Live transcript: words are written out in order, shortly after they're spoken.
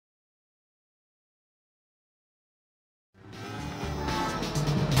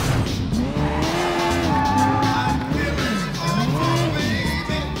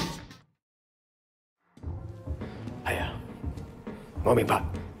我明白。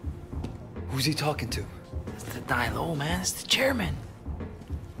 Who's he talking to? It's the Dai-Lo, man. It's the chairman.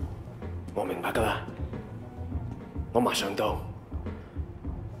 我明白㗎啦，我馬上到。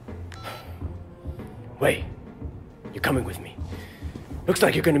Wait, you're coming with me. Looks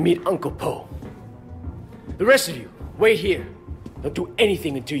like you're gonna meet Uncle Po. The rest of you, wait here. Don't do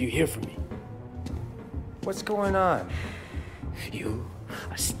anything until you hear from me. What's going on? You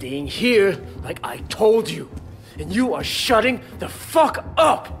are staying here like I told you. And you are shutting the fuck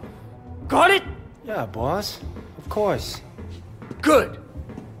up! Got it? Yeah, boss. Of course. Good.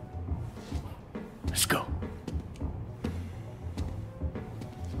 Let's go.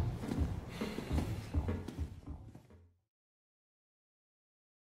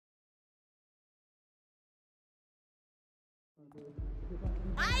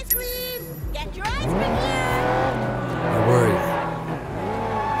 Ice cream! Get your ice cream here! I'm worried.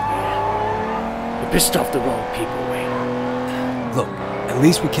 You pissed off the wrong people, Wayne. Look, at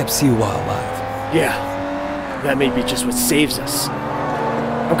least we kept Siwa alive. Yeah, that may be just what saves us.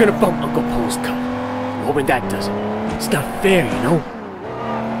 I'm gonna bump Uncle Po's cut. I'm hoping that does it. It's not fair, you know?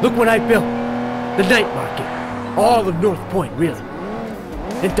 Look what I built. The night market. All of North Point, really.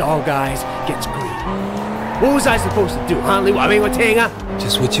 And Dog Eyes gets greedy. What was I supposed to do, huh, Liwa?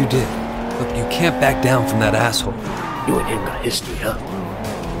 Just what you did. Look, you can't back down from that asshole. You and him got history, huh?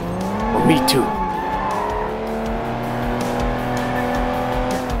 Well, me too.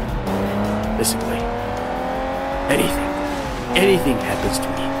 Listen, Wayne. Anything happens to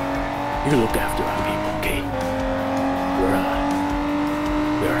me, you look after our people, okay?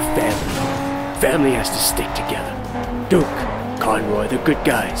 We're a family. Family has to stick together. Duke, Conroy, they're good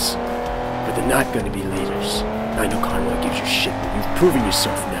guys. But they're not gonna be leaders. I know Conroy gives you shit, but you've proven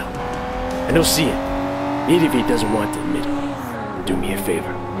yourself now. And he'll see it, even if he doesn't want to admit it. Do me a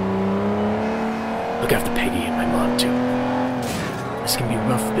favor. Look after Peggy and my mom, too. This can be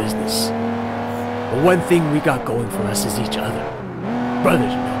rough business. But one thing we got going for us is each other.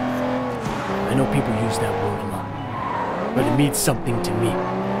 Brothers, you know. I know people use that word a lot, but it means something to me.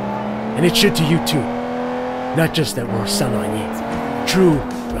 And it should to you, too. Not just that we're son on ye. True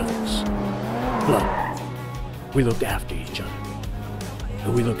brothers. Blood. We look after each other.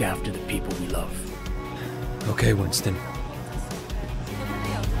 And we look after the people we love. Okay, Winston.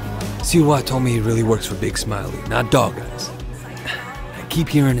 Siwa told me he really works for Big Smiley, not Dog Eyes. I keep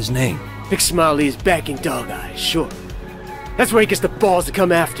hearing his name. Big Smiley is backing Dog Eyes, sure. That's where he gets the balls to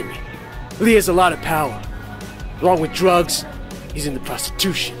come after me. Lee has a lot of power. Along with drugs, he's into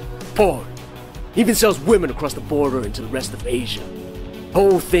prostitution, porn. He even sells women across the border into the rest of Asia. The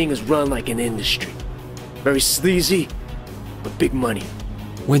whole thing is run like an industry. Very sleazy, but big money.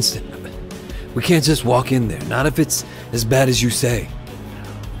 Winston, we can't just walk in there, not if it's as bad as you say.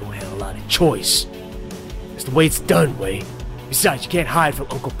 We don't have a lot of choice. It's the way it's done, Wei. Besides, you can't hide from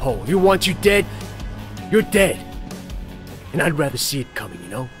Uncle Po. If he wants you dead, you're dead. And I'd rather see it coming, you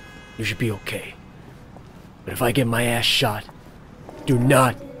know? You should be okay. But if I get my ass shot, do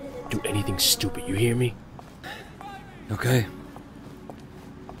not do anything stupid, you hear me? Okay.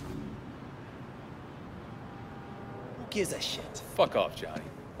 Who gives a shit? Fuck off, Johnny.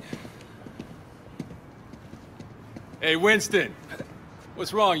 Hey, Winston.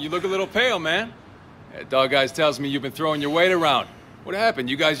 What's wrong? You look a little pale, man. That Dog Eyes tells me you've been throwing your weight around. What happened?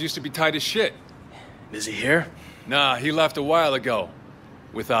 You guys used to be tight as shit. Is he here? Nah, he left a while ago.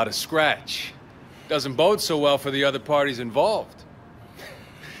 Without a scratch. Doesn't bode so well for the other parties involved.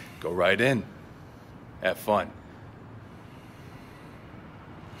 Go right in. Have fun.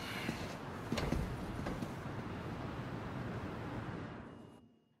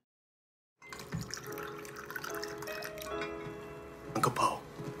 Uncle Po.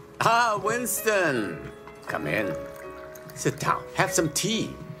 Ah, Winston. Come in. Sit down. Have some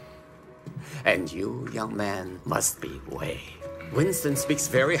tea. And you, young man, must be Wei. Winston speaks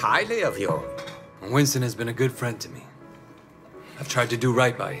very highly of you. Winston has been a good friend to me. I've tried to do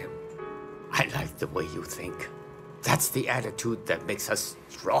right by him. I like the way you think. That's the attitude that makes us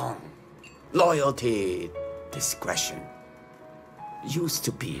strong. Loyalty, discretion. Used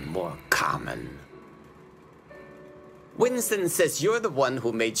to be more common. Winston says you're the one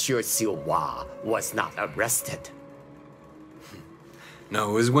who made sure Siwa was not arrested.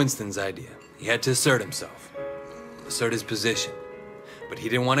 No, it was Winston's idea. He had to assert himself. Assert his position. But he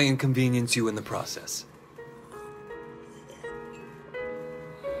didn't want to inconvenience you in the process.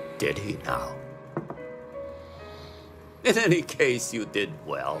 Did he now? In any case, you did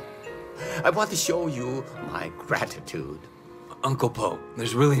well. I want to show you my gratitude. Uncle Po,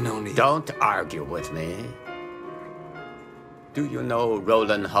 there's really no need. Don't argue with me. Do you know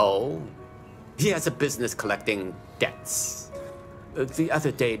Roland Ho? He has a business collecting debts. The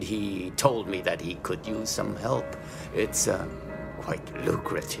other day he told me that he could use some help. It's quite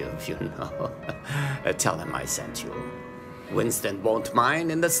lucrative, you know. Tell him I sent you. Winston won't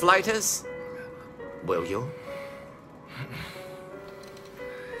mind in the slightest. Will you?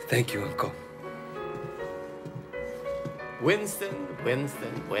 Thank you, Uncle. Winston,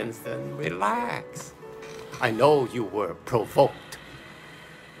 relax. I know you were provoked.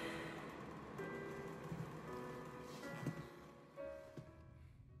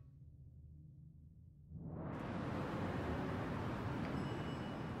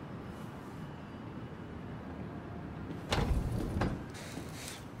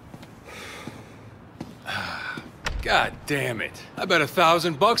 God damn it. I bet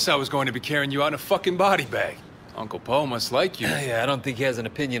 $1,000 I was going to be carrying you out in a fucking body bag. Uncle Poe must like you. Yeah, I don't think he has an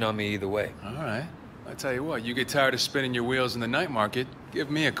opinion on me either way. All right. I tell you what, you get tired of spinning your wheels in the night market, give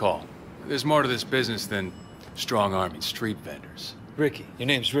me a call. There's more to this business than strong-arming street vendors. Ricky. Your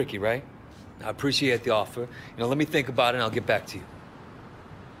name's Ricky, right? I appreciate the offer. Let me think about it and I'll get back to you.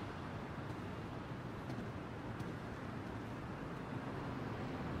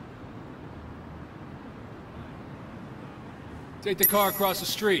 Take the car across the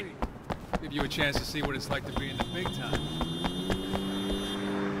street. Give you a chance to see what it's like to be in the big time.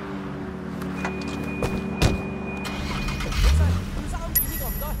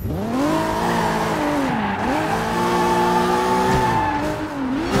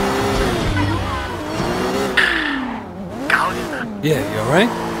 Yeah, you all right?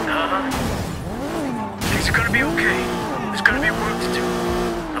 Things are gonna be okay. There's gonna be work to do.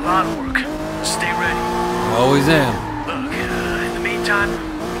 A lot of work. Stay ready. I always am. Look, in the meantime,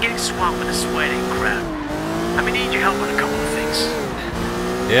 I'm getting swamped with a sweating crowd. I may need your help on a couple of things.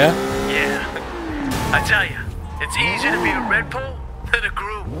 Yeah? Yeah. I tell you, it's easier to be a red pole than a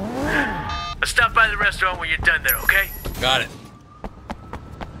groom. I'll stop by the restaurant when you're done there, okay? Got it.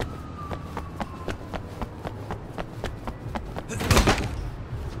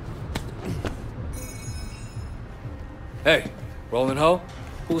 Hey, Roland Ho?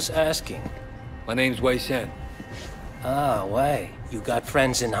 Who's asking? My name's Wei Shen. Ah, Wei. You got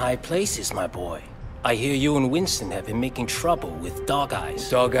friends in high places, my boy. I hear you and Winston have been making trouble with Dog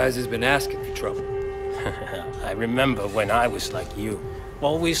Eyes. Dog Eyes has been asking for trouble. I remember when I was like you,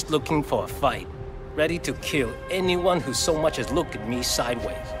 always looking for a fight, ready to kill anyone who so much as looked at me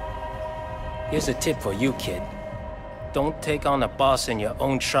sideways. Here's a tip for you, kid. Don't take on a boss in your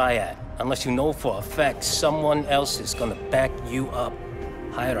own triad unless you know for a fact someone else is gonna back you up.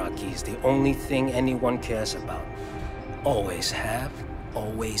 Hierarchy is the only thing anyone cares about. Always have,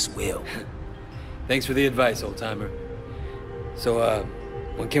 always will. Thanks for the advice, old-timer. So,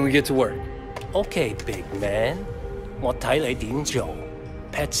 when can we get to work? Okay, big man. 我睇你點做.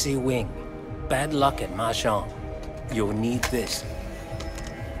 Patsy Wing. Bad luck at Mahjong. You'll need this.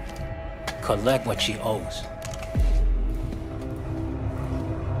 Collect what she owes.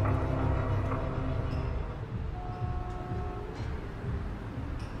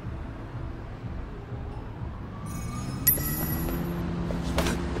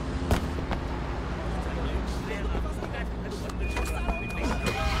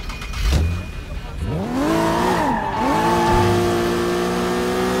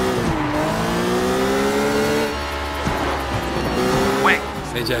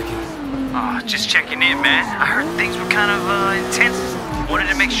 Hey, Jackie. Just checking in, man. I heard things were kind of intense. Wanted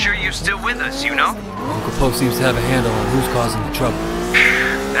to make sure you're still with us, you know? Uncle Poe seems to have a handle on who's causing the trouble.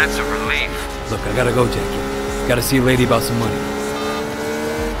 That's a relief. Look, I gotta go, Jackie. Gotta see a lady about some money.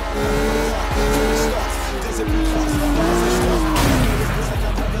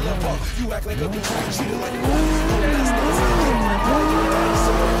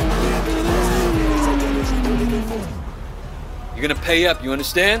 You're gonna pay up, you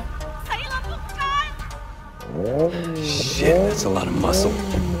understand? Shit, that's a lot of muscle.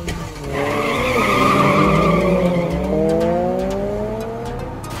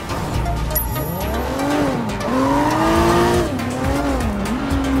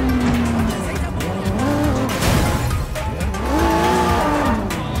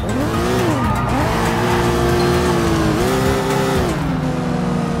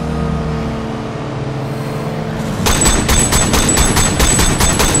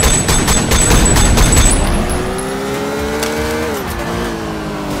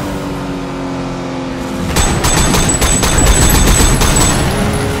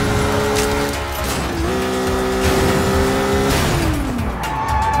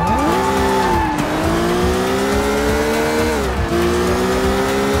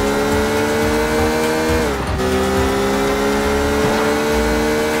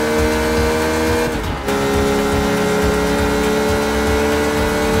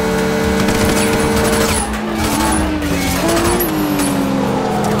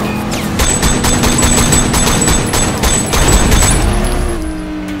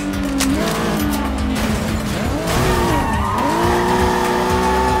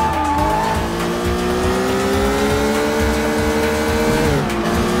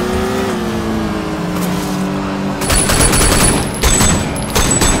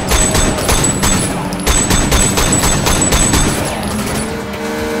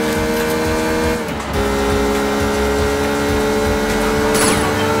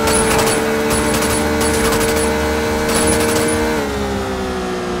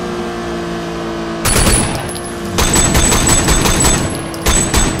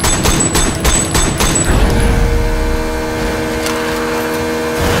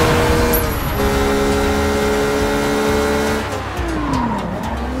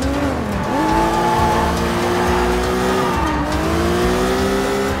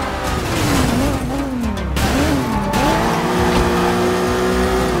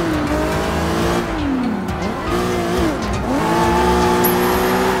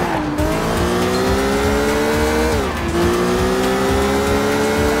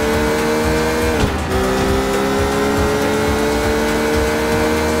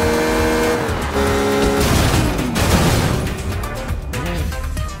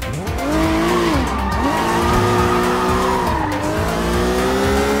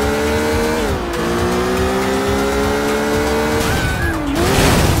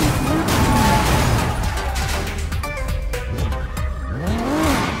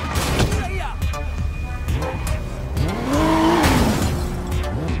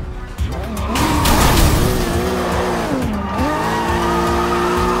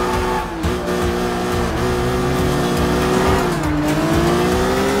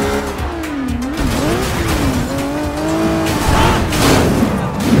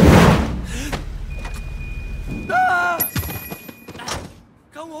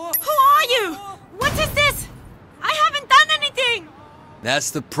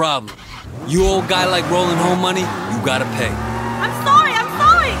 That's the problem. You old guy like rolling home money, you gotta pay. I'm sorry, I'm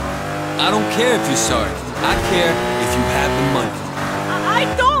sorry! I don't care if you're sorry. I care if you have the money. I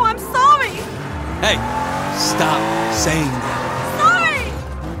don't, I'm sorry! Hey, stop saying that. Sorry!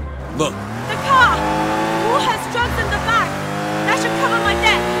 Look, The car! Who has drugs in the back? That should cover my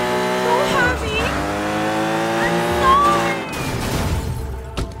debt. Don't hurt me! I'm sorry!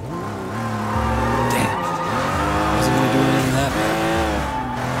 damn. I wasn't gonna do anything that bad.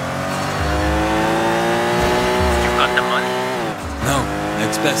 You got the money? No,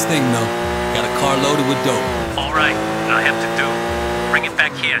 next best thing though. Got a car loaded with dope. All right, what I have to do. Bring it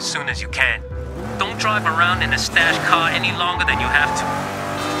back here as soon as you can. Don't drive around in a stash car any longer than you have to.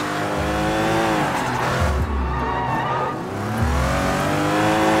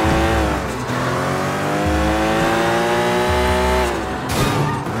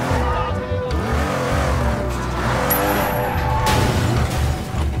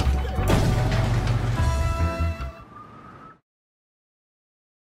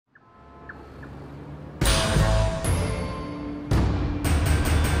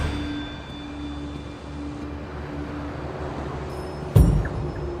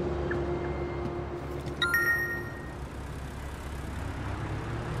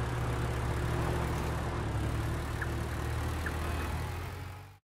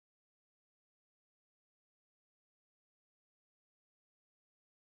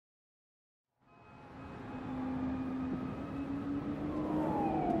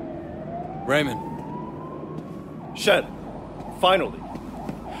 Raymond. Shen, finally.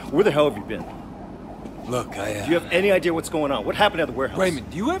 Where the hell have you been? Look, Do you have any idea what's going on? What happened at the warehouse? Raymond,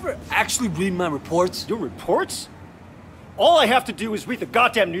 do you ever actually read my reports? Your reports? All I have to do is read the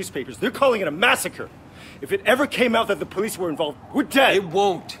goddamn newspapers. They're calling it a massacre. If it ever came out that the police were involved, we're dead. It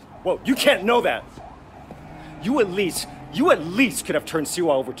won't. Well, you can't know that. You at least could have turned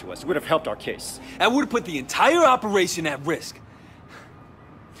Siwa over to us. It would have helped our case. That would have put the entire operation at risk.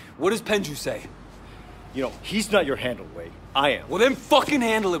 What does Pendrew say? You know, he's not your handle, Wei. I am. Well, then fucking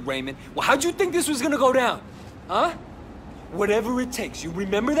handle it, Raymond. Well, how'd you think this was gonna go down? Huh? Whatever it takes. You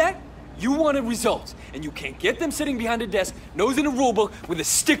remember that? You wanted results, and you can't get them sitting behind a desk, nose in a rulebook, with a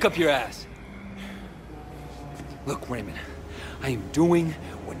stick up your ass. Look, Raymond, I am doing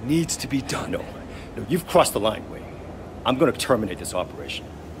what needs to be done. No, you've crossed the line, Wei. I'm gonna terminate this operation.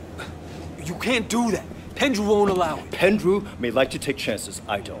 You can't do that. Pendrew won't allow it. Pendrew may like to take chances,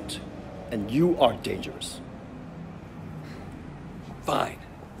 I don't. And you are dangerous. Fine.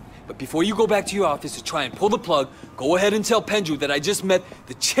 But before you go back to your office to try and pull the plug, go ahead and tell Pendrew that I just met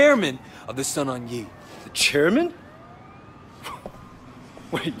the chairman of the Sun On Yee. The chairman?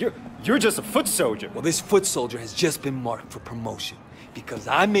 Wait, you're just a foot soldier. Well, this foot soldier has just been marked for promotion because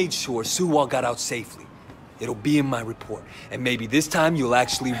I made sure Suwa got out safely. It'll be in my report, and maybe this time you'll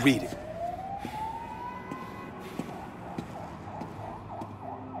actually read it.